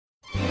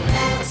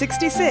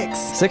66.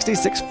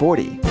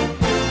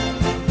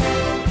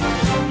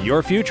 6640.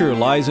 Your future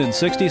lies in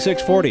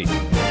 6640.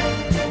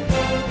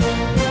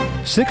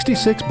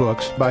 66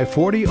 books by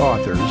 40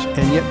 authors,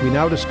 and yet we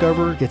now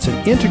discover it's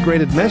an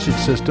integrated message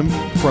system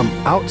from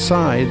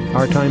outside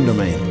our time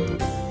domain.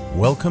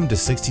 Welcome to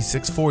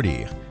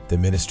 6640, the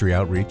ministry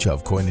outreach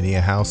of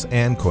Koinonia House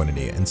and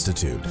Koinonia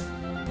Institute.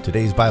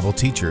 Today's Bible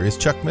teacher is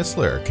Chuck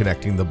Missler,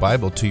 connecting the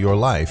Bible to your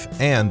life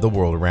and the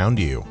world around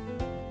you.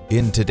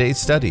 In today's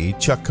study,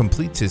 Chuck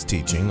completes his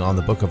teaching on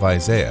the book of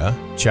Isaiah,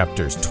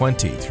 chapters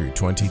 20 through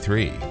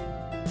 23.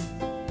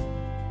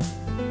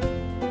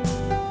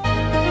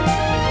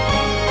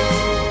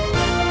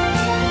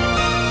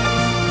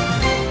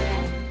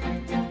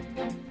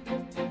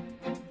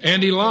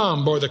 And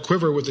Elam bore the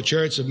quiver with the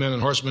chariots of men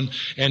and horsemen,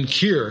 and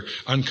Kir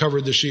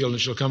uncovered the shield. And it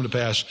shall come to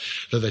pass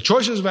that the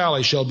choicest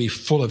valley shall be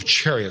full of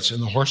chariots,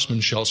 and the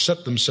horsemen shall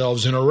set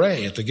themselves in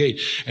array at the gate.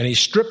 And he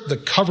stripped the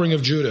covering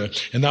of Judah,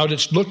 and thou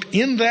didst look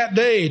in that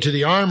day to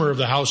the armor of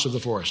the house of the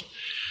forest.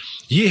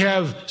 Ye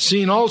have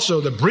seen also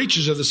the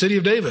breaches of the city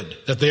of David,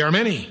 that they are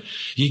many.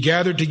 Ye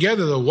gathered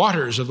together the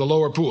waters of the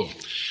lower pool.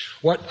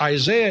 What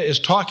Isaiah is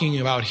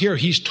talking about here,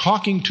 he's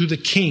talking to the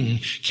king,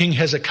 King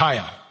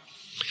Hezekiah,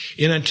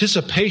 in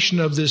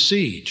anticipation of this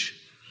siege.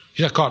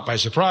 He's not caught by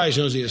surprise.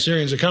 He knows the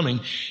Assyrians are coming.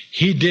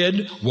 He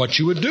did what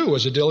you would do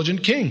as a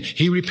diligent king.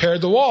 He repaired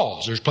the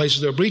walls. There's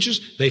places there were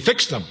breaches. They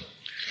fixed them.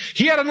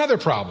 He had another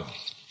problem.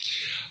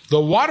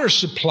 The water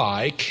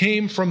supply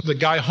came from the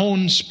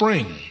Gihon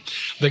Spring.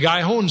 The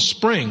Gihon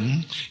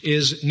Spring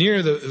is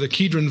near the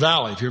Kidron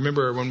Valley. If you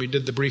remember when we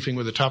did the briefing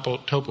with the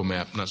topo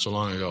map not so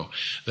long ago,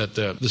 that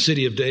the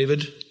city of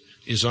David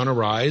is on a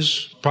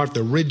rise, part of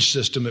the ridge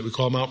system that we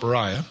call Mount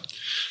Moriah.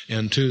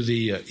 And to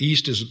the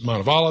east is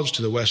Mount of Olives,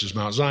 to the west is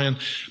Mount Zion.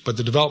 But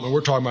the development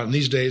we're talking about in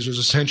these days was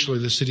essentially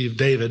the city of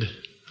David,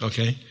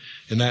 okay,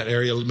 in that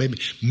area,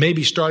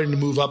 maybe starting to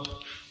move up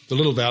the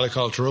little valley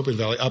called Taropian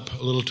Valley, up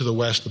a little to the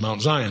west, the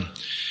Mount Zion.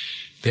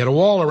 They had a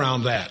wall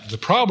around that. The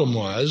problem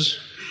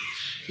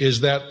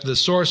is that the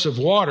source of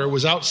water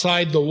was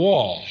outside the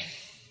wall.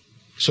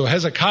 So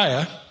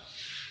Hezekiah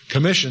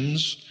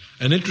commissions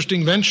an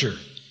interesting venture.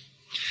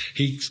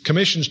 He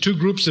commissions two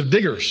groups of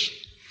diggers.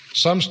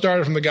 Some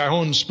started from the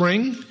Gihon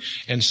Spring,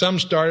 and some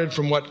started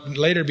from what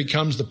later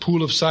becomes the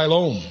Pool of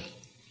Siloam.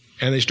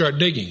 And they start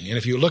digging. And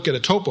if you look at a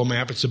topo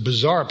map, it's a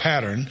bizarre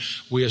pattern.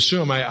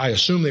 I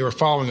assume they were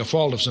following a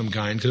fault of some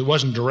kind, because it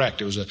wasn't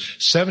direct. It was a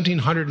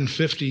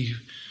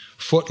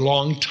 1,750-foot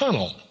long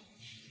tunnel.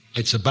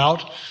 It's about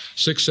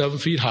 6-7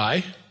 feet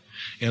high,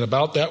 and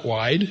about that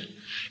wide.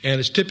 And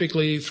it's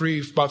typically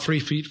about 3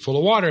 feet full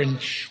of water. And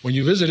when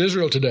you visit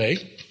Israel today,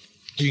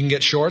 you can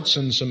get shorts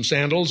and some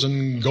sandals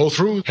and go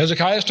through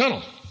Hezekiah's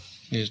tunnel.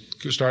 You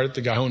start at the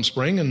Gihon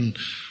Spring, and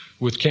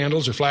with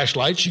candles or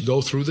flashlights, you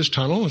go through this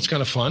tunnel. It's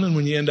kind of fun. And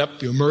when you end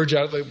up, you emerge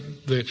out of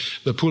the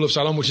Pool of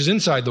Siloam, which is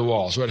inside the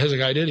wall. So what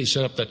Hezekiah did, he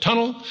set up that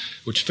tunnel,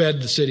 which fed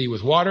the city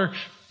with water.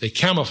 They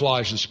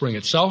camouflaged the spring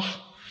itself.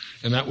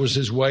 And that was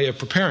his way of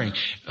preparing.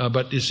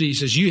 But you see, he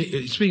says,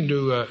 speaking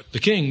to the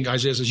king,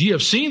 Isaiah says, ye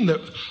have seen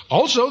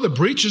also the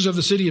breaches of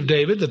the city of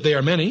David, that they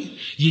are many.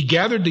 Ye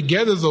gathered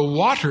together the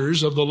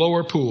waters of the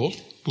lower pool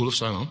of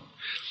Siloam.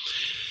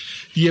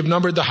 Ye have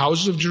numbered the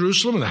houses of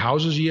Jerusalem, and the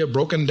houses ye have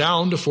broken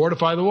down to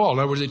fortify the wall. In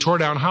other words, they tore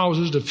down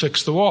houses to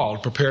fix the wall,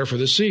 to prepare for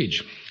the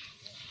siege.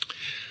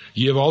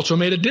 Ye have also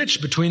made a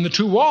ditch between the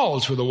two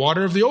walls for the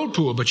water of the old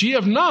pool, but ye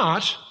have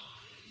not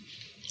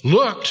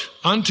looked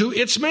unto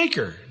its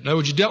maker. In other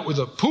words, you dealt with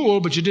the pool,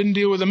 but you didn't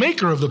deal with the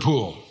maker of the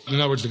pool. In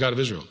other words, the God of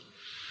Israel.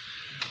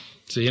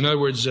 See, in other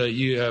words,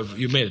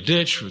 you've made a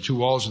ditch for the two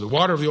walls of the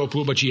water of the old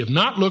pool, but ye have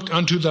not looked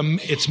unto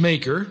its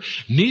maker,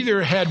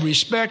 neither had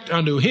respect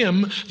unto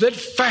him that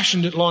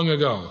fashioned it long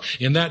ago.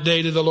 In that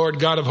day did the Lord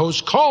God of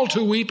hosts call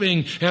to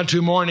weeping and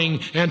to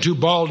mourning and to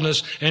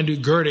baldness and to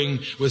girding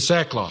with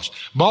sackcloth.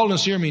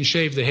 Baldness here means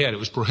shave the head. It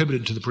was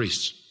prohibited to the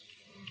priests.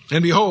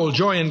 And behold,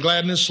 joy and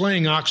gladness,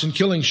 slaying oxen,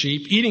 killing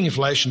sheep, eating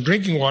flesh, and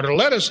drinking water.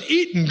 Let us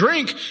eat and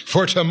drink,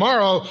 for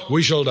tomorrow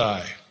we shall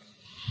die.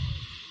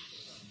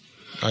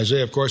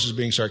 Isaiah, of course, is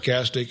being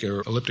sarcastic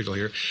or elliptical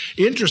here.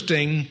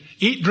 Interesting,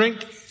 eat,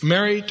 drink,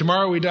 marry,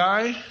 tomorrow we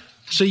die.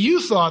 So you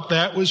thought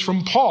that was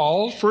from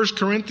Paul, 1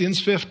 Corinthians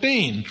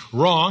 15.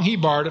 Wrong, he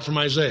borrowed it from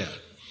Isaiah.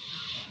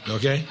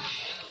 Okay?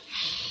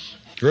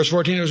 Verse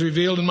 14, it was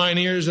revealed in mine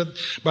ears that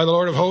by the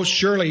Lord of hosts,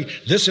 surely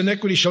this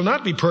iniquity shall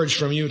not be purged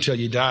from you till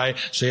ye die,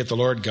 saith the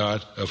Lord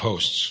God of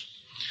hosts.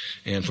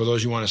 And for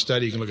those who want to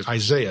study, you can look at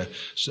Isaiah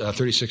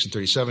 36 and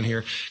 37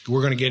 here.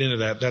 We're going to get into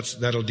that.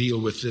 That'll deal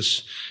with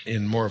this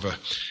in more of a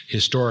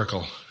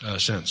historical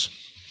sense.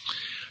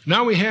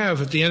 Now we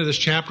have, at the end of this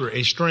chapter,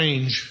 a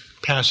strange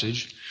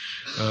passage.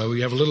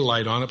 We have a little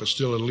light on it, but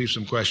still it'll leave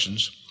some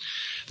questions.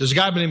 There's a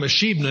guy by the name of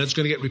Shebna that's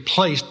going to get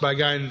replaced by a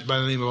guy by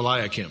the name of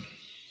Eliakim.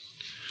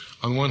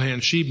 On one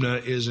hand,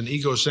 Shebna is an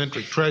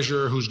egocentric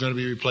treasurer who's going to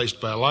be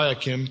replaced by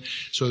Eliakim,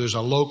 so there's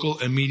a local,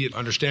 immediate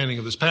understanding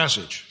of this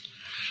passage.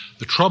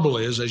 The trouble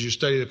is, as you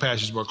study the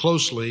passage more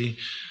closely,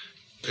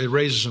 It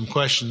raises some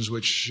questions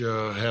which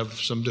have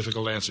some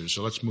difficult answers.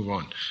 So let's move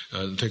on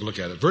and take a look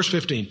at it. Verse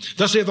 15.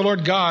 Thus saith the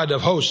Lord God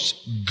of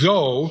hosts,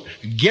 go,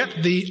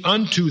 get thee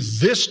unto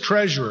this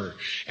treasurer.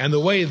 And the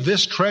way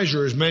this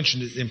treasurer is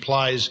mentioned, it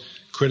implies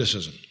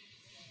criticism.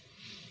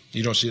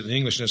 You don't see it in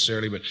English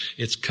necessarily, but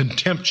it's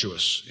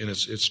contemptuous in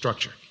its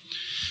structure.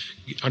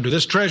 Unto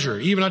this treasurer,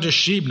 even unto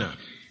Shebna,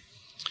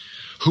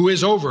 who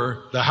is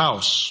over the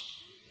house,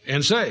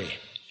 and say,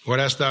 what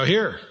hast thou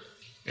here?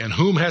 And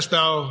whom hast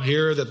thou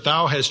here that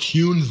thou hast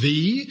hewn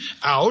thee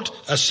out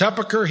a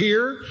sepulchre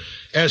here,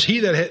 as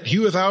he that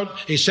heweth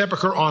out a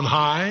sepulchre on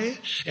high,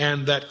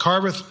 and that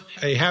carveth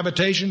a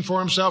habitation for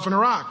himself in a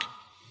rock?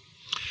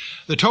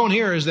 The tone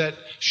here is that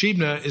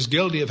Shebna is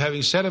guilty of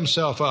having set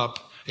himself up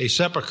a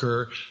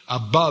sepulchre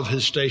above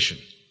his station.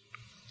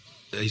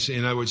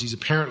 In other words, he's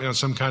apparently on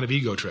some kind of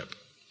ego trip.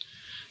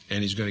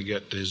 And he's going to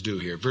get his due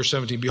here. Verse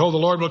 17, behold, the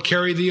Lord will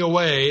carry thee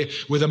away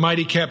with a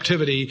mighty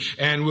captivity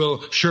and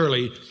will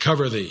surely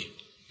cover thee.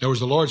 In other words,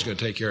 the Lord's going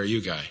to take care of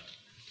you, guy.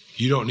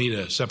 You don't need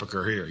a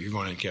sepulcher here. You're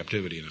going in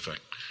captivity, in effect.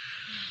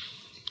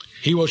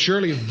 He will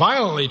surely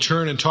violently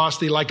turn and toss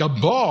thee like a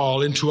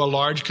ball into a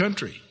large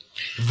country.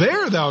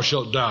 There thou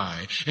shalt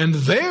die, and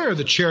there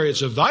the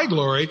chariots of thy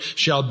glory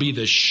shall be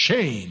the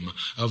shame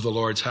of the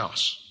Lord's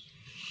house.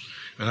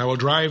 And I will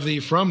drive thee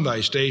from thy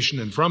station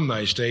and from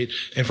thy state,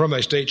 and from thy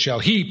state shall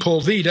he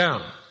pull thee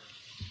down.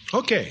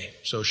 Okay,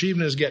 so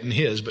Shebna is getting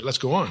his, but let's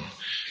go on.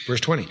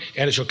 Verse 20.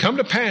 And it shall come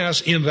to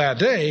pass in that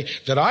day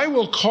that I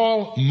will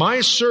call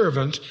my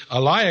servant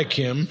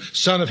Eliakim,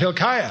 son of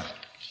Hilkiah.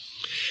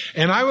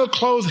 And I will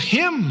clothe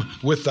him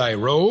with thy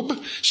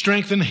robe,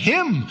 strengthen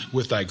him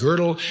with thy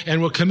girdle, and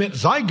will commit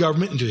thy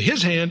government into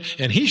his hand,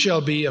 and he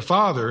shall be a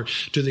father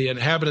to the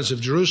inhabitants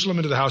of Jerusalem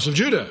and to the house of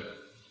Judah.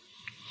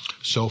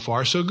 So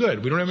far, so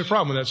good. We don't have any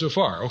problem with that so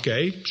far.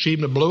 Okay,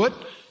 Shebna blew it.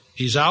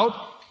 He's out.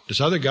 This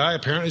other guy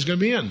apparently is going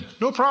to be in.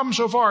 No problem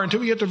so far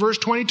until we get to verse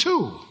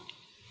 22.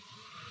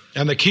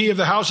 And the key of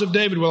the house of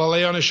David will I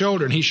lay on his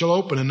shoulder, and he shall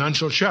open, and none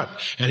shall shut.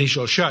 And he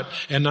shall shut,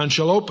 and none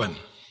shall open.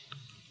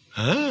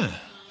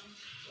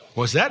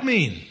 What's that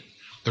mean?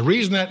 The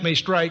reason that may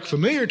strike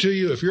familiar to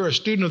you, if you're a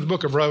student of the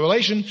book of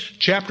Revelation,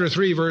 chapter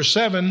 3, verse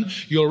 7,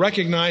 you'll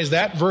recognize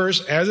that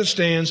verse as it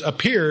stands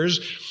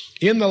appears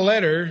in the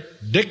letter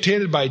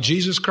dictated by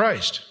Jesus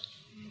Christ.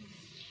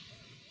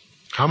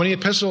 How many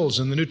epistles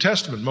in the New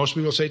Testament? Most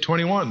people say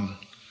 21.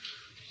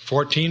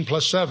 14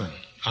 plus 7.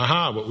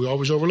 But we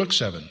always overlook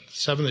 7.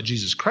 7 that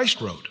Jesus Christ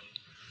wrote.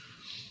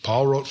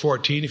 Paul wrote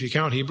 14 if you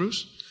count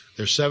Hebrews.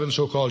 There's 7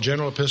 so-called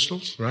general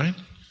epistles, right?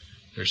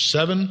 There's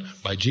 7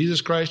 by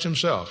Jesus Christ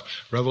himself.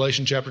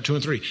 Revelation chapter 2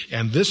 and 3.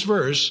 And this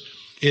verse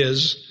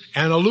is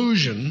an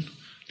allusion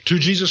to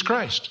Jesus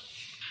Christ.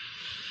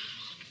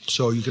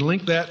 So you can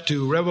link that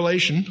to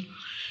Revelation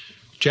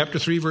chapter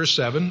 3, verse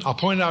 7. I'll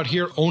point out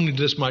here only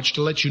this much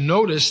to let you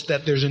notice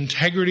that there's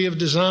integrity of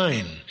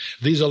design.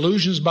 These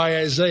allusions by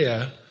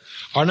Isaiah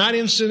are not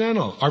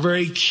incidental, are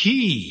very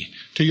key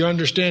to your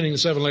understanding the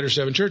 7 letters,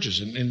 7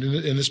 churches in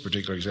this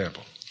particular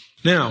example.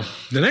 Now,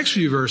 the next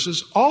few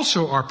verses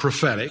also are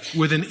prophetic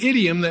with an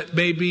idiom that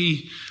may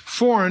be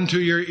foreign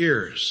to your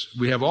ears.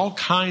 We have all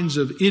kinds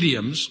of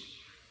idioms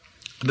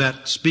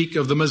that speak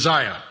of the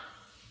Messiah.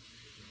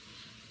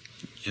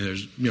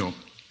 There's,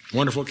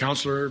 wonderful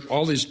counselor,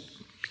 all these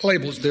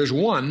labels. There's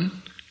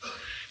one.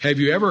 Have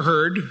you ever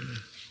heard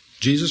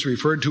Jesus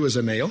referred to as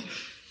a nail?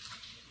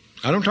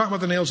 I don't talk about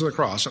the nails of the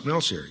cross, something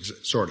else here,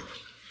 sort of.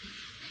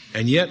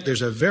 And yet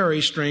there's a very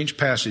strange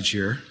passage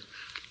here.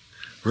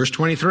 Verse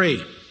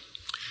 23.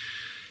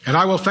 And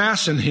I will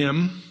fasten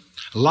him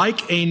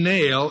like a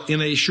nail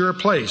in a sure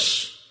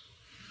place.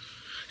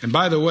 And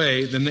by the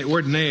way, the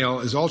word nail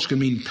is also can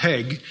mean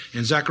peg.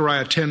 In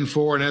Zechariah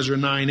 10:4 and Ezra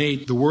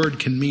 9:8, the word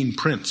can mean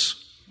prince.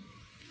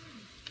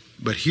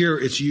 But here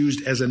it's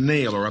used as a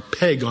nail or a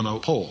peg on a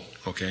pole,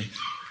 okay?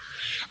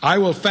 I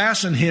will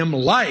fasten him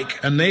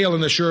like a nail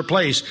in the sure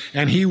place,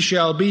 and he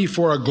shall be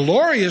for a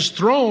glorious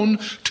throne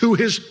to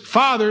his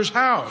father's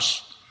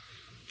house.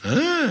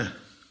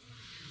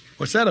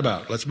 What's that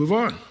about? Let's move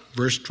on.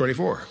 Verse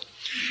 24.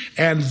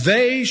 And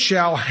they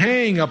shall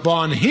hang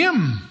upon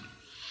him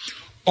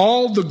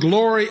all the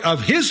glory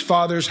of his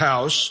father's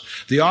house,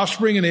 the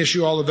offspring and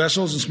issue, all the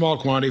vessels in small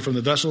quantity, from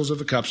the vessels of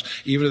the cups,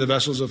 even to the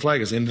vessels of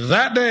flagons. In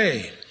that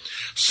day,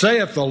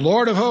 saith the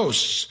Lord of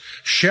hosts,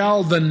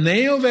 shall the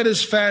nail that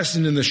is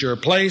fastened in the sure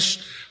place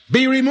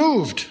be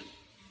removed,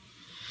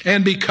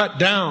 and be cut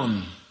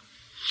down,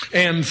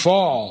 and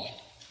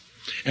fall,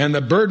 and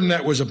the burden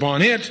that was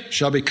upon it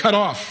shall be cut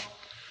off,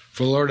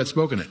 for the Lord hath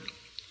spoken it.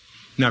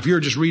 Now, if you're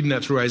just reading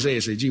that through Isaiah,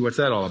 you say, gee, what's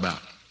that all about?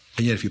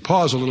 And yet if you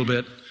pause a little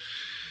bit,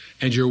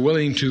 and you're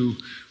willing to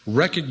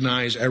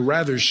recognize a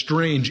rather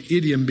strange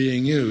idiom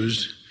being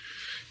used,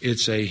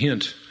 it's a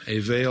hint, a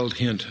veiled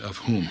hint of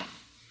whom?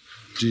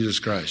 Jesus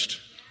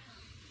Christ.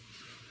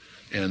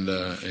 And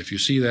if you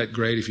see that,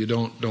 great. If you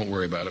don't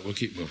worry about it. We'll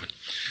keep moving.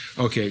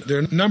 Okay, there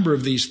are a number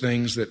of these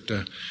things that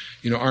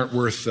aren't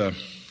worth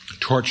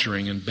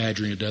torturing and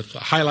badgering to death.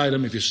 Highlight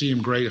them. If you see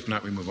them, great. If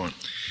not, we move on.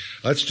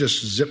 Let's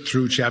just zip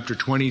through chapter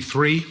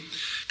 23,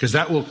 because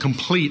that will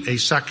complete a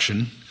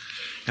section,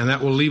 and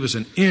that will leave us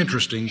an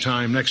interesting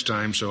time next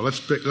time. So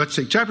let's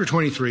take chapter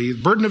 23,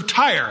 the burden of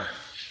Tyre.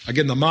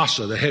 Again, the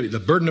Massa,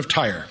 the burden of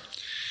Tyre.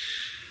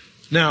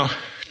 Now,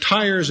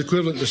 Tyre is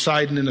equivalent to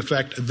Sidon in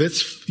effect.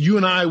 You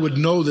and I would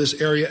know this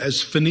area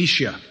as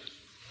Phoenicia.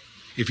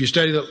 If you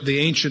study the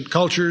ancient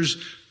cultures,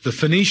 the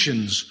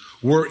Phoenicians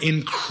were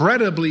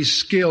incredibly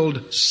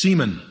skilled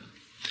seamen.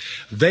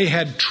 They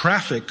had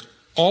traffic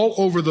all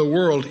over the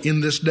world in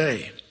this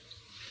day.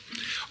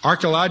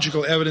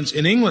 Archaeological evidence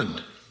in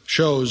England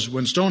shows,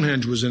 when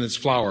Stonehenge was in its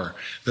flower,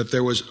 that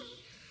there was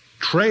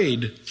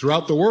trade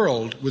throughout the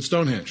world with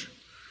Stonehenge.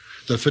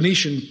 The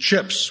Phoenician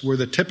ships were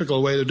the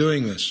typical way of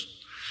doing this.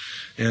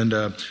 And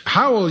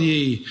howl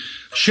ye,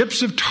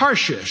 ships of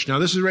Tarshish. Now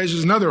this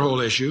raises another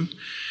whole issue.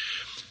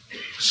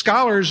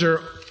 Scholars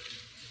are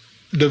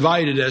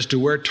divided as to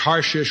where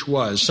Tarshish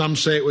was. Some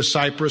say it was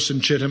Cyprus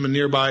and Chittim and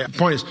nearby. The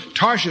point is,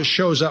 Tarshish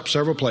shows up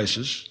several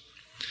places.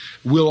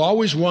 We'll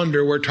always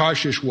wonder where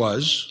Tarshish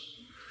was.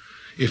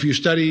 If you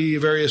study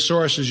various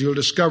sources, you'll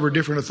discover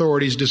different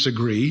authorities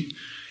disagree.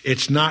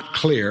 It's not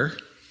clear.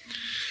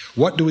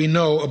 What do we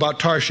know about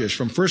Tarshish?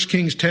 From 1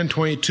 Kings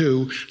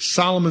 10:22,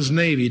 Solomon's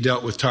navy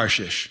dealt with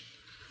Tarshish.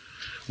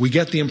 We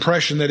get the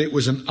impression that it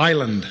was an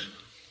island.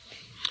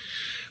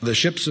 The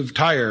ships of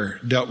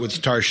Tyre dealt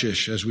with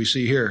Tarshish, as we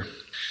see here.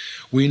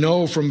 We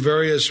know from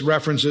various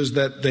references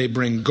that they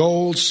bring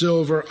gold,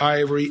 silver,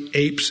 ivory,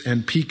 apes,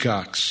 and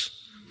peacocks.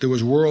 There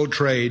was world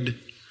trade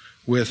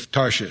with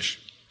Tarshish.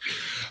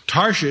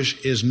 Tarshish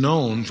is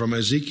known from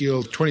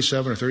Ezekiel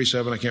 27 or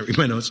 37, I can't read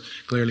my notes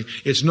clearly.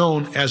 It's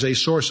known as a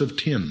source of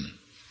tin.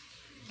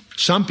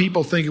 Some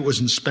people think it was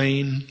in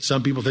Spain.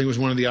 Some people think it was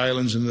one of the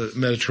islands in the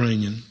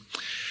Mediterranean.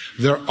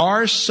 There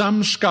are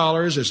some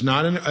scholars, it's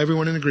not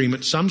everyone in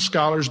agreement, some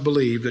scholars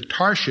believe that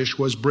Tarshish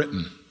was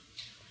Britain.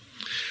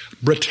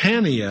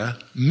 Britannia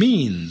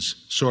means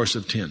source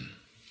of tin.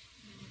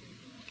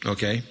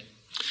 Okay?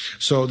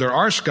 So there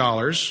are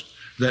scholars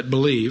that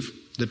believe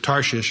that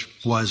Tarshish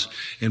was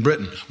in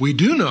Britain. We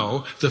do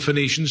know the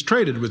Phoenicians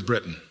traded with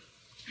Britain.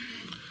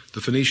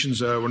 The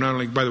Phoenicians were not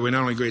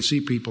only great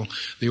sea people,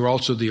 they were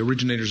also the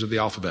originators of the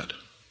alphabet.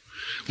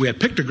 We had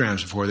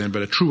pictograms before then,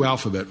 but a true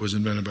alphabet was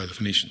invented by the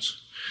Phoenicians.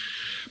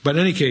 But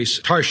in any case,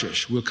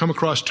 Tarshish. We'll come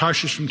across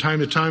Tarshish from time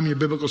to time in your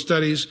biblical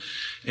studies,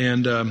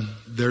 and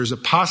there's a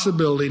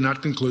possibility,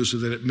 not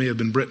conclusive, that it may have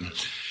been Britain.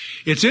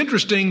 It's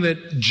interesting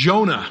that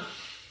Jonah,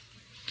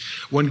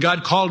 when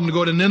God called him to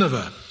go to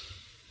Nineveh,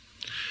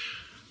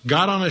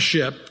 got on a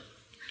ship,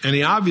 and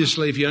he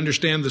obviously, if you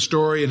understand the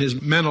story and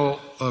his mental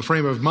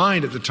frame of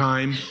mind at the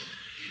time,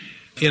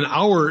 in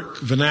our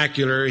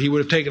vernacular, he would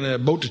have taken a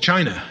boat to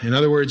China. In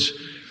other words,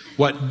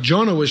 what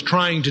Jonah was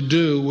trying to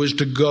do was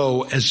to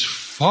go as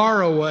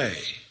far away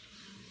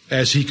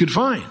as he could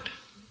find.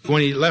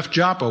 When he left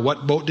Joppa,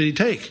 what boat did he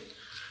take?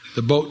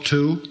 The boat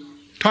to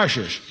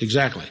Tarshish,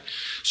 exactly.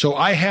 So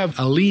I have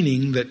a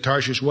leaning that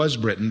Tarshish was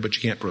Britain, but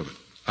you can't prove it.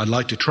 I'd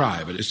like to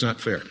try, but it's not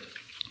fair.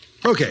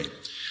 Okay,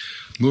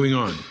 moving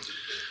on.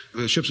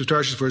 The ships of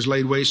Tarshish for is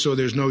laid waste, so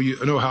there's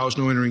no house,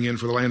 no entering in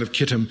for the land of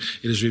Kittim.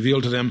 It is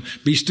revealed to them.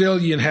 Be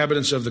still, ye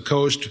inhabitants of the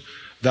coast,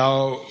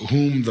 thou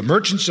whom the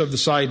merchants of the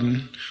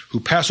Sidon, who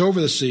pass over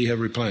the sea, have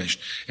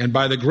replenished. And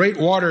by the great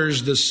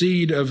waters, the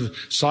seed of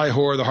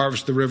Sihor, the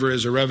harvest of the river,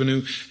 is a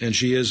revenue, and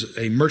she is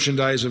a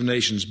merchandise of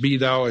nations. Be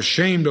thou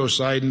ashamed, O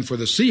Sidon, for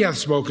the sea hath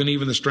spoken,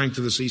 even the strength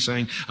of the sea,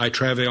 saying, I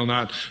travail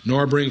not,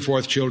 nor bring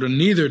forth children,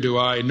 neither do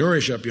I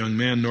nourish up young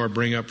men, nor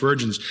bring up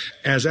virgins.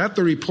 As at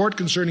the report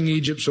concerning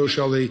Egypt, so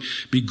shall they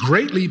be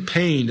greatly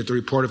pained at the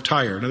report of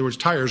Tyre. In other words,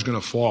 Tyre is going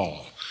to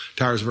fall.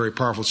 Tyre is a very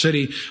powerful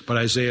city, but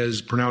Isaiah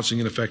is pronouncing,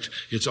 in effect,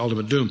 its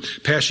ultimate doom.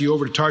 Pass ye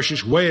over to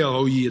Tarshish, wail,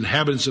 O ye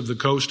inhabitants of the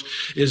coast.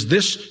 Is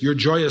this your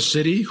joyous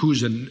city,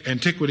 whose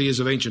antiquity is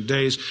of ancient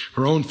days?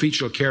 Her own feet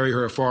shall carry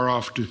her afar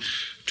off to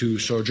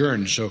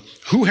sojourn. So,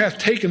 who hath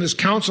taken this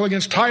counsel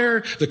against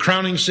Tyre, the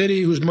crowning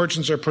city, whose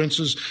merchants are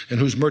princes, and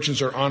whose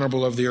merchants are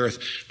honorable of the earth?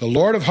 The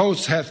Lord of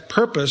hosts hath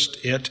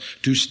purposed it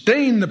to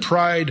stain the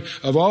pride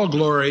of all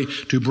glory,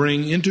 to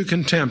bring into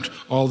contempt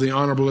all the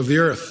honorable of the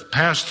earth.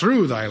 Pass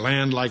through thy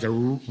land like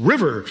a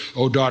river,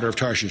 O daughter of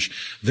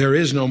Tarshish. There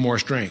is no more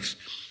strength.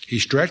 He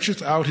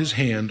stretcheth out his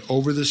hand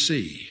over the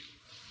sea.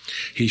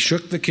 He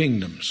shook the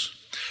kingdoms.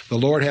 The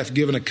Lord hath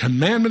given a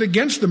commandment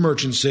against the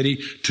merchant city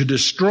to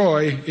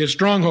destroy its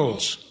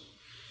strongholds.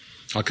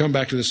 I'll come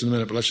back to this in a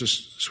minute, but let's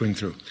just swing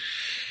through.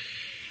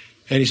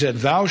 And he said,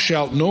 Thou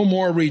shalt no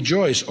more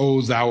rejoice,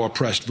 O thou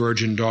oppressed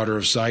virgin daughter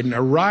of Sidon.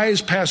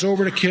 Arise, pass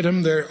over to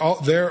Kittim.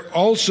 There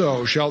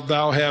also shalt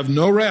thou have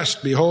no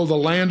rest. Behold, the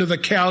land of the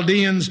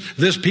Chaldeans.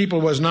 This people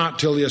was not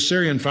till the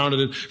Assyrian founded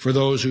it. For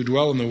those who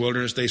dwell in the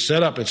wilderness, they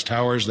set up its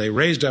towers, they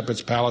raised up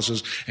its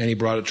palaces, and he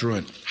brought it to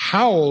ruin.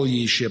 Howl,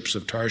 ye ships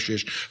of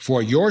Tarshish,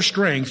 for your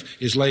strength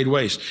is laid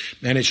waste.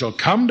 And it shall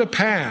come to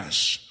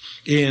pass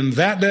in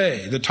that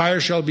day that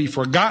Tyre shall be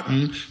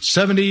forgotten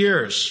 70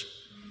 years.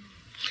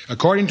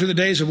 According to the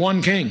days of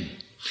one king.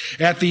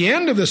 At the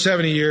end of the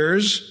 70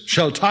 years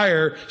shall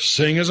Tyre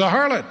sing as a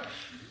harlot.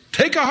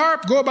 Take a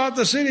harp, go about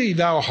the city,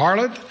 thou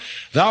harlot.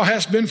 Thou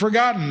hast been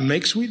forgotten.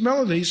 Make sweet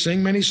melodies,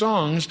 sing many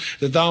songs,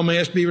 that thou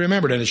mayest be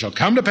remembered. And it shall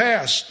come to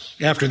pass,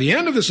 after the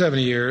end of the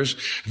 70 years,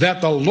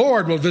 that the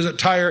Lord will visit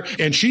Tyre,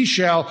 and she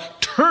shall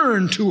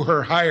turn to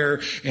her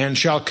hire, and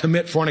shall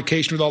commit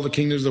fornication with all the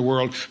kingdoms of the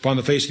world upon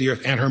the face of the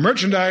earth. And her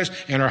merchandise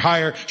and her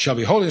hire shall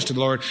be holiness to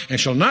the Lord, and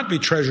shall not be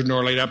treasured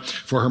nor laid up,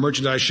 for her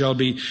merchandise shall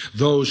be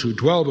those who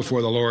dwell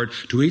before the Lord,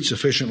 to eat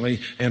sufficiently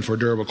and for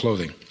durable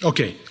clothing.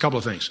 Okay, a couple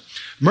of things.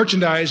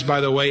 Merchandise, by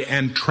the way,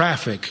 and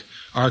traffic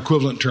are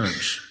equivalent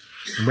terms.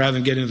 And rather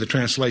than get into the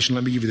translation,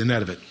 let me give you the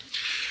net of it.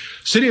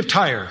 City of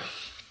Tyre,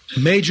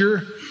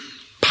 major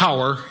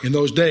power in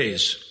those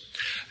days.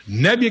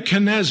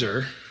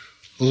 Nebuchadnezzar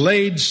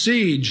laid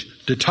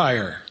siege to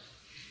Tyre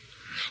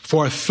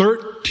for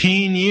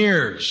 13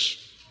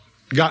 years.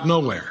 Got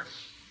nowhere.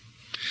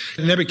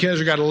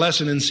 Nebuchadnezzar got a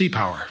lesson in sea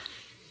power.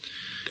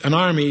 An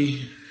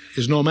army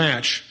is no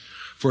match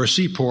for a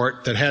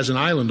seaport that has an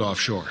island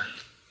offshore.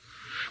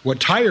 What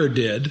Tyre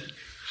did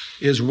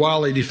is,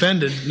 while they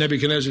defended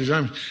Nebuchadnezzar's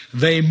army,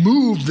 they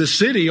moved the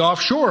city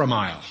offshore a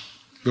mile.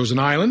 There was an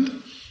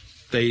island.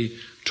 They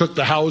took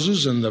the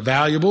houses and the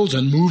valuables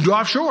and moved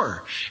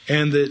offshore.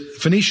 And the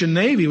Phoenician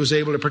navy was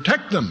able to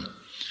protect them.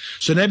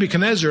 So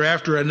Nebuchadnezzar,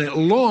 after a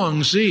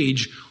long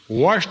siege,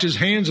 washed his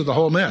hands of the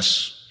whole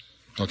mess.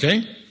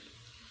 Okay?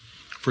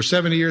 For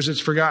 70 years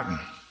it's forgotten.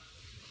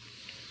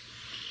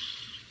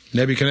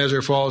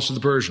 Nebuchadnezzar falls to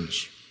the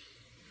Persians.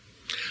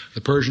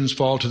 The Persians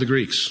fall to the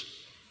Greeks.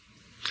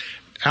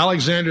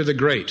 Alexander the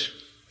Great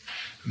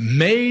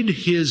made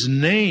his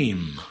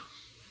name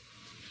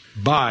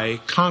by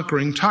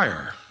conquering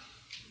Tyre.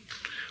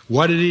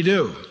 What did he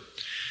do?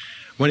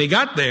 When he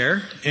got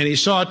there and he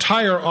saw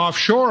Tyre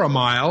offshore a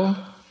mile,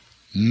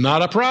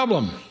 not a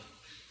problem.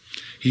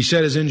 He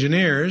set his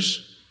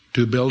engineers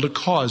to build a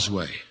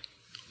causeway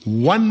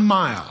 1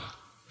 mile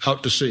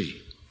out to sea.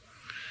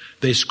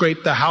 They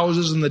scraped the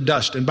houses and the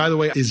dust. And by the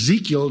way,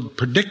 Ezekiel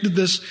predicted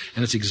this,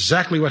 and it's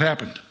exactly what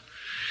happened.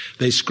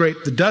 They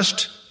scraped the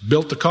dust,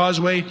 built the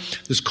causeway.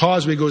 This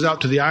causeway goes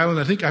out to the island.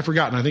 I think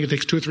it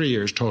takes 2 or 3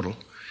 years total.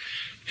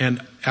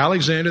 And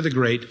Alexander the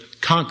Great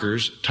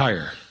conquers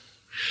Tyre.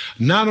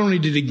 Not only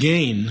did he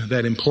gain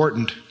that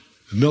important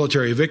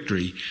military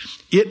victory,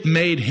 it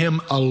made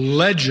him a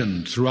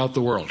legend throughout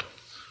the world.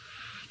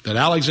 That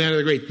Alexander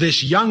the Great,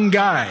 this young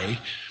guy,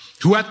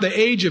 who at the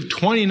age of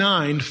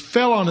 29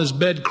 fell on his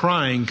bed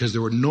crying because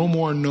there were no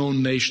more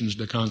known nations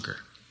to conquer.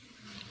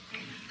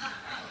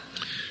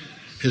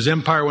 His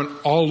empire went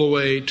all the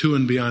way to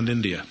and beyond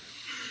India.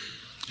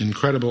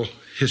 Incredible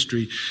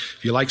history. If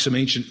you like some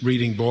ancient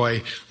reading,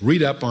 boy,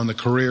 read up on the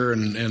career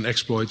and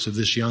exploits of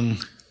this young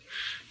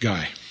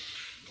guy.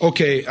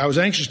 Okay, I was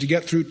anxious to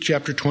get through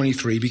chapter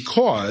 23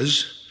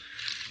 because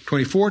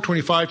 24,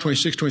 25,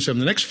 26, 27,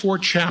 the next 4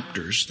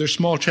 chapters, they're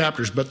small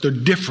chapters, but they're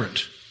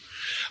different.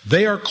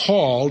 They are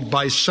called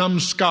by some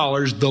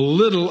scholars the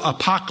little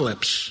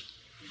apocalypse.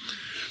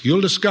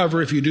 You'll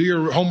discover, if you do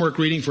your homework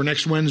reading for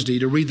next Wednesday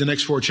to read the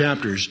next 4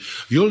 chapters,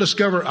 you'll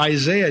discover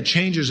Isaiah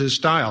changes his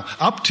style.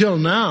 Up till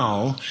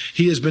now,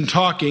 he has been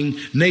talking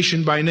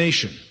nation by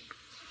nation.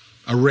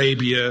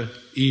 Arabia,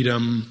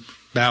 Edom,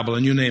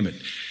 Babylon, you name it.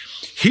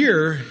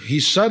 Here,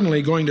 he's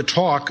suddenly going to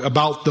talk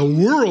about the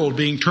world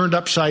being turned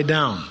upside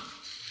down.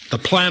 The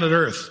planet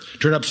Earth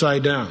turned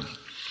upside down.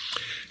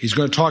 He's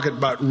going to talk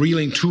about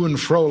reeling to and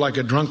fro like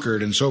a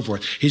drunkard and so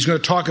forth. He's going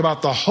to talk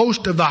about the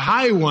host of the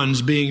high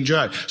ones being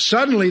judged.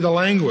 Suddenly the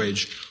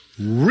language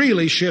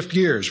really shift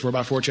gears for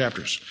about 4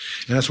 chapters.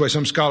 And that's why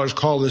some scholars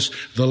call this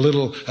the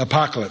little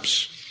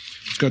apocalypse.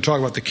 He's going to talk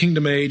about the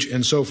kingdom age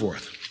and so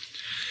forth.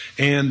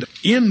 And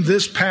in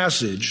this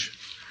passage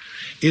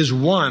is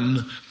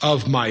one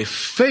of my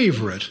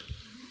favorite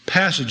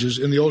passages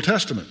in the Old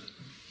Testament.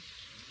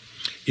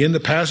 In the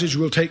passage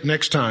we'll take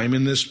next time,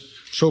 in this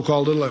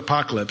so-called little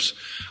apocalypse,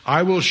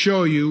 I will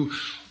show you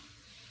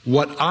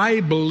what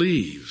I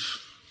believe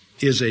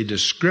is a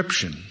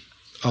description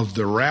of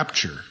the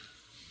rapture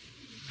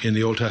in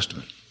the Old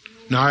Testament.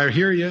 Now, I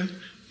hear you.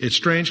 It's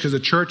strange because the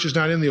church is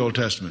not in the Old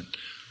Testament.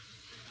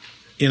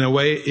 In a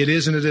way, it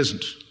is and it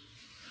isn't.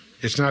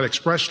 It's not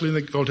expressly in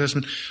the Old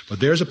Testament,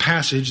 but there's a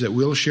passage that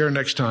we'll share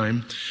next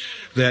time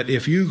that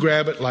if you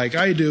grab it like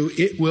I do,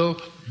 it will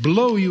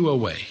blow you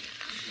away.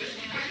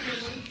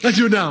 Let's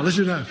do it now.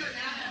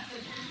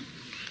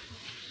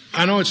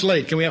 I know it's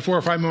late. Can we have 4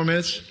 or 5 more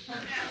minutes?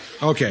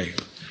 Okay.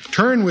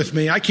 Turn with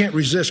me. I can't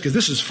resist because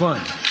this is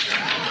fun.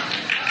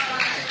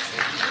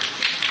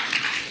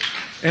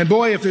 And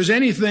boy, if there's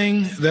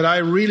anything that I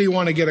really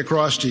want to get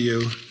across to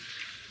you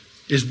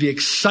is the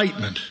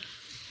excitement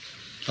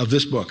of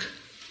this book.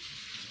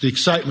 The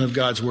excitement of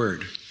God's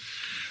Word.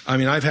 I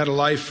mean, I've had a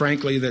life,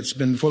 frankly, that's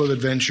been full of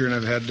adventure, and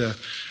I've had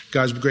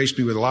God's grace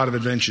me with a lot of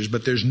adventures,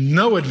 but there's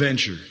no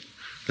adventure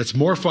that's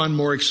more fun,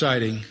 more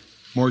exciting,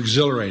 more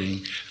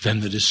exhilarating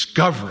than the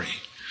discovery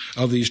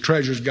of these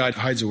treasures God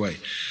hides away.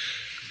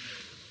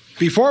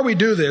 Before we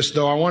do this,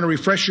 though, I want to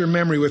refresh your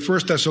memory with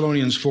 1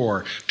 Thessalonians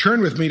 4.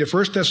 Turn with me to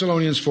 1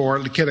 Thessalonians 4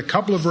 to get a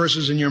couple of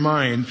verses in your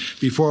mind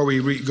before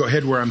we go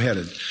ahead where I'm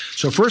headed.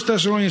 So 1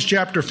 Thessalonians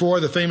chapter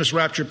 4, the famous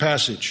rapture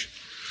passage.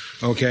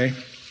 Okay?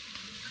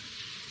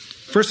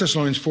 1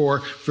 Thessalonians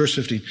 4, verse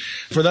 15.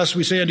 For thus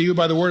we say unto you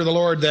by the word of the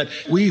Lord, that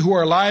we who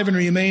are alive and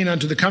remain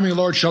unto the coming of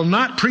the Lord shall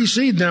not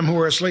precede them who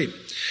are asleep.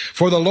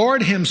 For the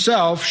Lord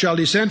himself shall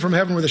descend from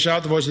heaven with a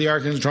shout, the voice of the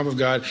archangel, the trump of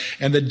God,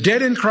 and the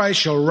dead in Christ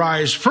shall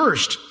rise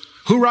first.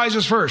 Who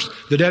rises first?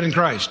 The dead in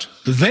Christ.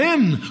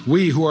 Then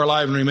we who are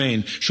alive and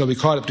remain shall be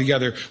caught up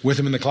together with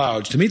him in the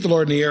clouds to meet the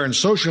Lord in the air, and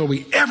so shall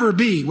we ever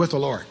be with the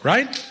Lord.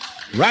 Right?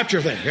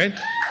 Rapture thing, right?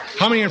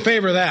 How many are in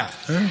favor of that?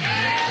 Huh?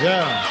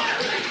 Yeah.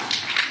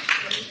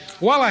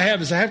 While I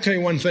have this, I have to tell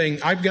you one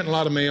thing. I've gotten a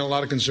lot of mail, a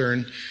lot of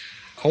concern.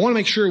 I want to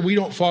make sure we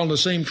don't fall into the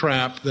same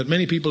trap that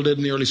many people did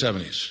in the early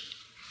 70s.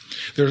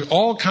 There's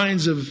all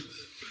kinds of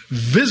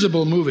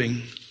visible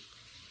moving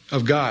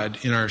of God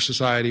in our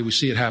society. We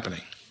see it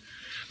happening.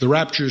 The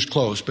rapture is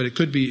close, but it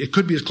could be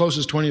as close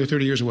as 20 or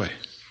 30 years away.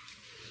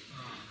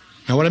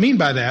 Now, what I mean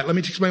by that, let me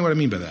explain what I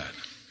mean by that.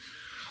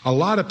 A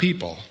lot of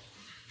people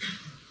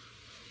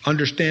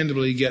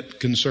understandably get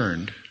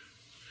concerned.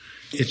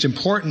 It's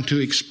important to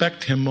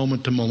expect him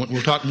moment to moment.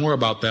 We'll talk more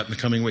about that in the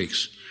coming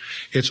weeks.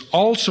 It's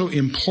also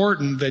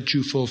important that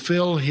you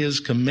fulfill his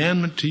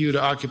commandment to you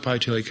to occupy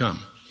till he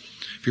come.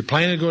 If you're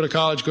planning to go to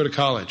college, go to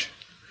college.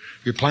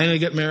 If you're planning to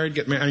get married,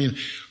 get married. I mean,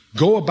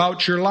 go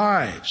about your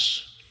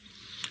lives.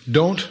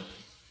 Don't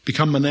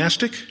become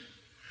monastic.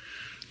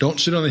 Don't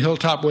sit on the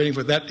hilltop waiting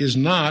for it. That is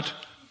not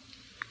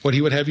what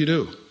he would have you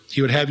do.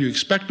 He would have you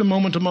expect him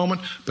moment to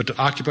moment, but to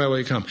occupy while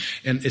you come.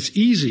 And it's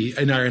easy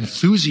in our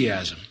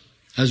enthusiasm,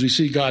 as we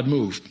see God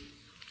move,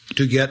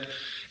 to get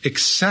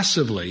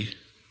excessively,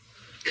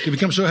 to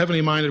become so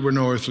heavenly minded we're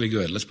no earthly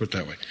good. Let's put it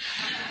that way.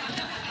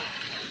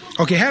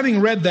 Okay,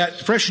 having read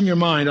that fresh in your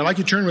mind, I'd like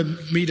you to turn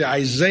with me to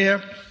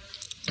Isaiah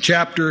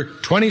chapter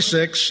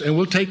 26, and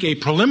we'll take a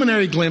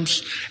preliminary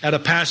glimpse at a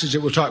passage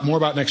that we'll talk more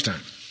about next time.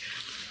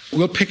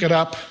 We'll pick it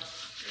up.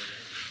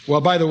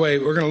 Well, by the way,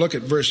 we're going to look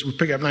at we'll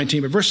pick up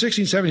 19, but verse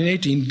 16, 17,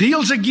 18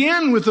 deals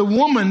again with the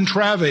woman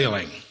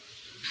travailing.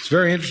 It's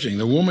very interesting.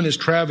 The woman is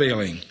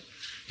travailing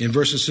in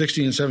verses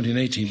 16 and 17 and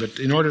 18, but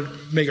in order to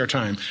make our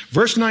time.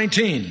 Verse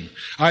 19,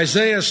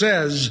 Isaiah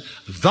says,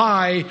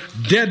 thy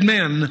dead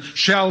men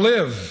shall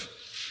live.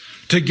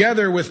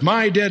 Together with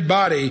my dead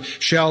body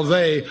shall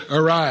they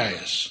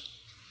arise.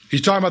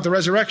 He's talking about the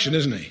resurrection,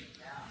 isn't he?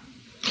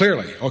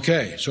 Clearly.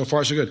 Okay, so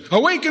far so good.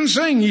 Awake and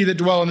sing, ye that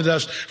dwell in the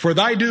dust, for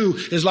thy dew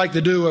is like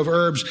the dew of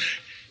herbs,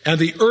 and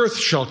the earth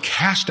shall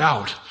cast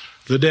out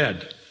the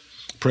dead.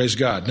 Praise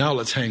God. Now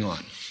let's hang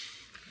on.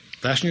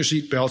 Fasten your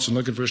seatbelts and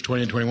look at verse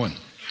 20 and 21.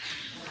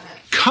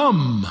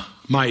 Come,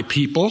 my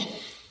people,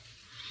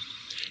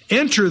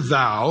 enter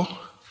thou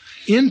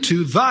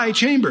into thy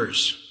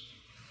chambers.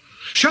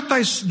 Shut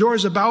thy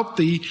doors about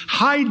thee,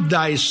 hide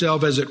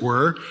thyself, as it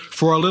were,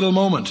 for a little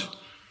moment,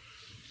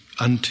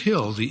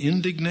 until the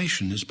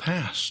indignation is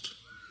past.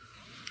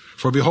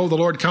 For behold, the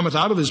Lord cometh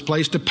out of his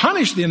place to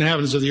punish the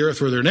inhabitants of the earth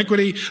for their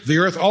iniquity. The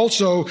earth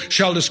also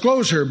shall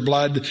disclose her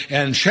blood,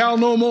 and shall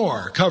no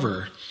more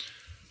cover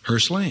her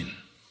slain.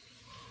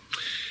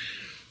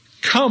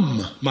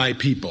 Come, my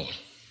people.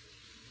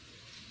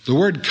 The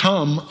word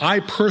come, I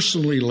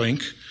personally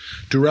link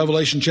to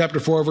Revelation chapter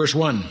 4, verse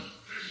 1.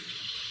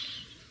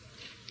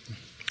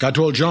 God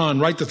told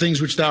John, write the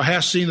things which thou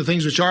hast seen, the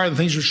things which are, the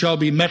things which shall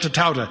be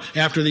metatauta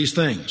after these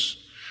things.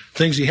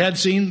 Things he had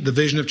seen, the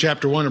vision of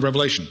chapter 1 of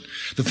Revelation.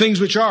 The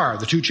things which are,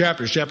 the two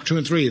chapters, chapter 2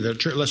 and 3,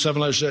 the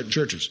 7 letters to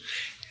churches.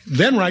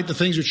 Then write the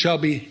things which shall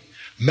be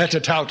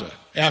metatauta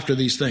after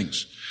these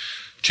things.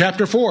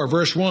 Chapter 4,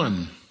 verse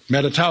 1,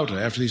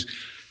 metatauta after these.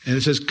 And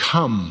it says,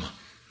 come.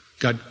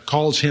 God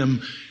calls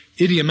him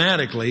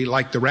idiomatically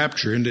like the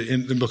rapture in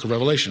the book of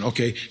Revelation.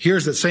 Okay,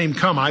 here's that same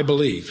come, I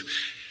believe.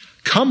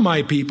 Come,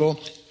 my people,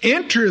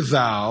 enter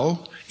thou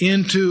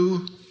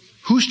into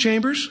whose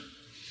chambers?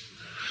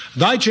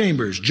 Thy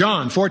chambers.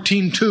 John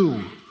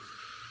 14:2.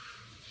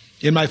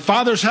 In my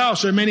Father's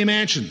house are many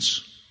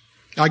mansions.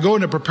 I go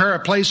to prepare a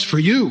place for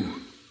you.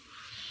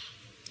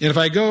 And if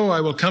I go,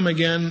 I will come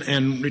again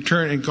and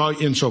return and call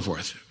you, and so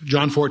forth.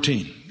 John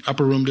 14,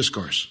 upper room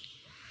discourse.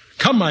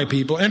 Come, my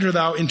people, enter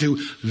thou into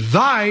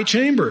thy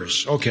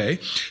chambers. Okay.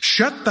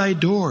 Shut thy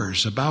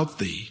doors about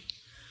thee.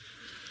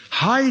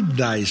 Hide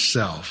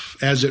thyself,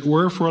 as it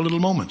were, for a little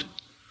moment.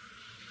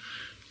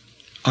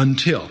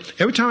 Until.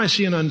 Every time I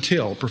see an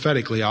until,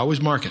 prophetically, I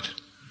always mark it.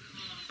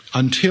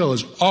 Until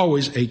is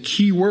always a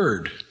key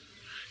word,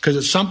 because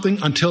it's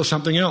something until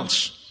something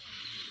else.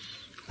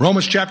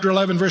 Romans chapter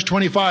 11, verse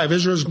 25,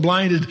 Israel is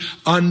blinded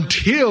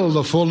until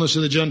the fullness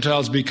of the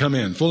Gentiles be come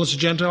in. Fullness of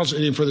Gentiles,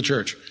 idiom for the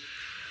church.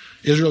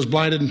 Israel is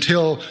blinded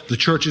until the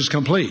church is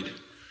complete.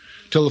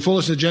 Till the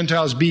fullness of the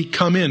Gentiles be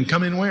come in.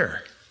 Come in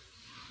where?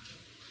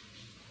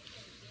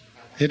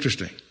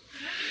 Interesting.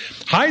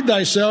 Hide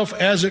thyself,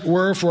 as it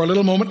were, for a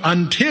little moment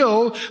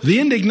until the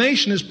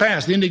indignation is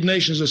past. The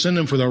indignation is a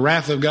synonym for the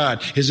wrath of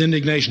God, his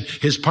indignation,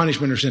 his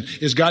punishment of sin.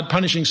 Is God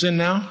punishing sin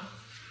now?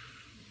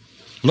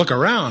 Look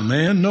around,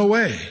 man. No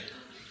way.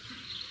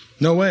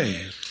 No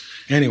way.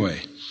 Anyway,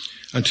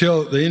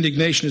 until the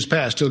indignation is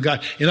past, till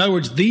God. In other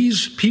words,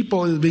 these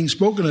people being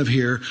spoken of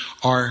here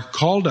are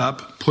called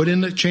up, put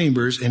in the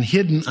chambers, and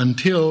hidden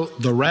until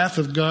the wrath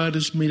of God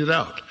is meted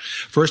out.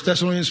 1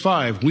 Thessalonians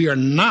 5, we are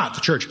not,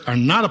 the church, are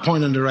not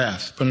appointed unto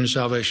wrath, but unto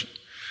salvation.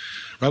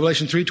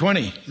 Revelation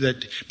 3:20,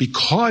 that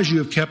because you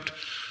have kept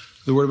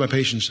the word of my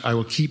patience, I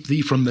will keep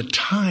thee from the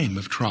time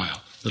of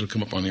trial that will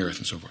come upon the earth,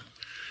 and so forth.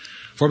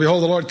 For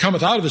behold, the Lord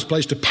cometh out of his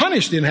place to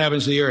punish the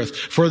inhabitants of the earth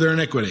for their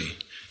iniquity.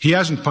 He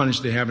hasn't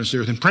punished the inhabitants of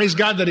the earth, and praise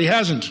God that he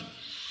hasn't.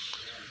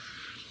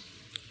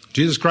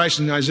 Jesus Christ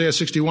in Isaiah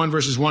 61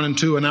 verses 1 and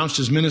 2 announced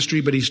his ministry,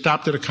 but he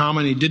stopped at a comma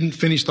and he didn't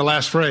finish the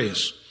last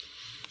phrase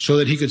so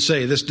that he could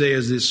say, this day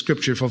is the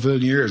scripture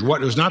fulfilled in your ears. What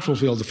was not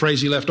fulfilled, the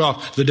phrase he left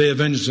off, the day of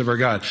vengeance of our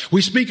God.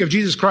 We speak of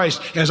Jesus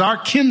Christ as our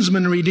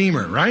kinsman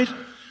redeemer, right?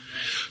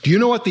 Do you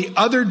know what the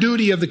other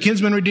duty of the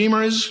kinsman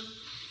redeemer is?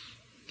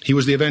 He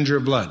was the avenger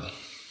of blood.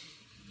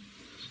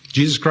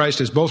 Jesus Christ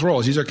has both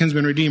roles. He's our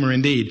kinsman redeemer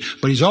indeed,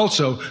 but he's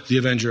also the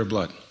avenger of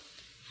blood,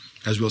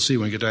 as we'll see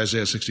when we get to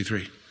Isaiah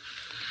 63.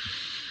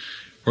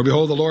 For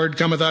behold, the Lord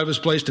cometh out of his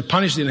place to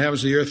punish the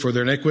inhabitants of the earth for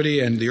their iniquity,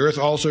 and the earth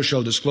also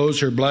shall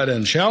disclose her blood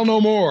and shall no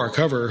more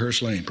cover her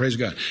slain. Praise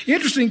God.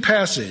 Interesting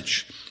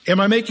passage. Am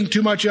I making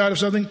too much out of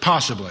something?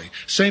 Possibly.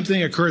 Same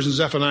thing occurs in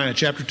Zephaniah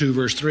chapter 2,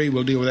 verse 3.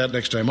 We'll deal with that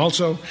next time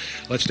also.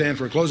 Let's stand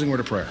for a closing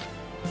word of prayer.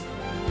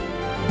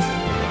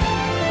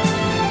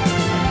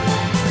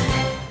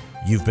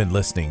 You've been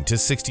listening to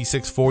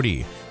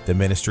 6640, the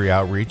ministry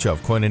outreach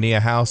of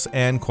Koinonia House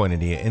and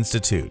Koinonia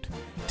Institute.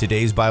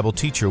 Today's Bible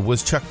teacher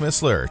was Chuck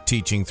Missler,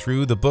 teaching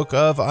through the book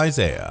of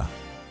Isaiah.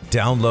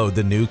 Download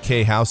the new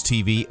K-House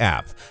TV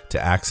app to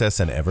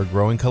access an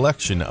ever-growing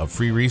collection of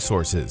free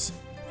resources.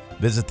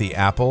 Visit the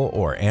Apple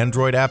or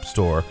Android App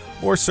Store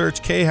or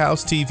search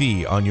K-House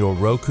TV on your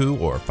Roku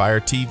or Fire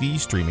TV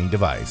streaming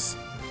device.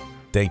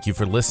 Thank you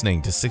for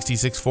listening to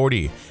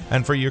 6640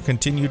 and for your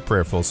continued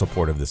prayerful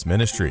support of this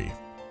ministry.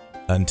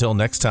 Until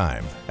next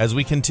time, as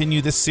we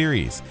continue this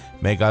series,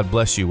 may God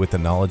bless you with the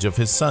knowledge of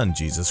His Son,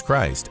 Jesus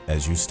Christ,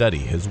 as you study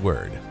His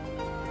Word.